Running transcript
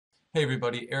Hey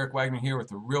everybody, Eric Wagner here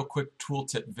with a real quick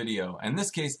tooltip video. In this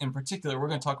case, in particular, we're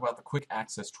going to talk about the Quick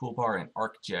Access Toolbar in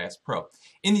ArcGIS Pro.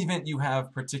 In the event you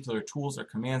have particular tools or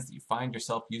commands that you find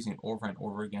yourself using over and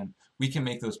over again, we can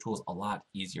make those tools a lot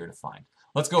easier to find.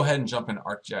 Let's go ahead and jump into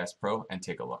ArcGIS Pro and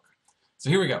take a look. So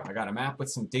here we go. I got a map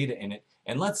with some data in it,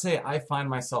 and let's say I find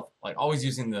myself always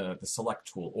using the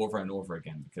select tool over and over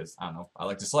again because, I don't know, I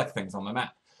like to select things on my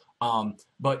map.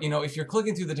 But if you're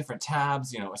clicking through the different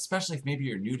tabs, especially if maybe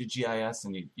you're new to GIS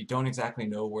and you don't exactly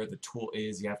know where the tool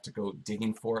is, you have to go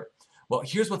digging for it. Well,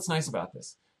 here's what's nice about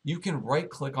this. You can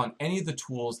right-click on any of the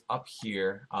tools up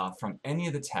here from any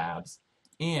of the tabs,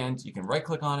 and you can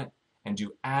right-click on it and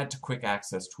do Add to Quick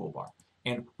Access Toolbar.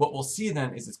 And what we'll see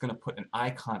then is it's going to put an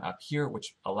icon up here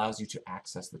which allows you to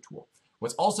access the tool.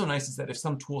 What's also nice is that if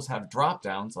some tools have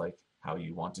drop-downs, like how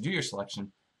you want to do your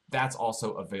selection, that's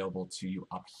also available to you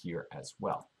up here as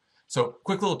well. So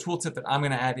quick little tooltip that I'm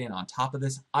going to add in on top of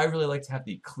this, I really like to have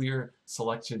the clear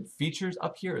selection features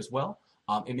up here as well.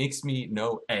 It makes me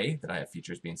know, A, that I have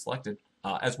features being selected,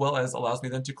 as well as allows me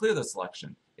then to clear the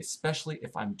selection, especially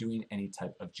if I'm doing any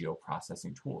type of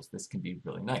geoprocessing tools. This can be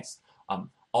really nice.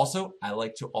 Also, I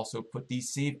like to also put the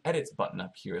Save Edits button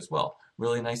up here as well.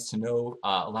 Really nice to know,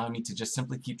 allowing me to just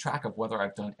simply keep track of whether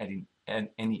I've done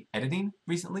any editing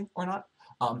recently or not.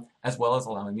 As well as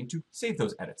allowing me to save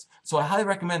those edits. So I highly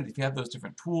recommend if you have those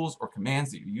different tools or commands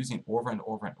that you're using over and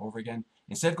over and over again,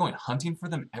 instead of going hunting for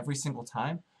them every single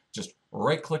time, just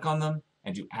right-click on them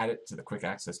and you add it to the Quick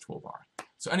Access Toolbar.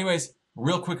 So anyways,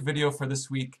 real quick video for this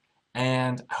week,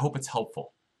 and I hope it's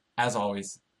helpful. As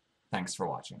always, thanks for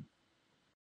watching.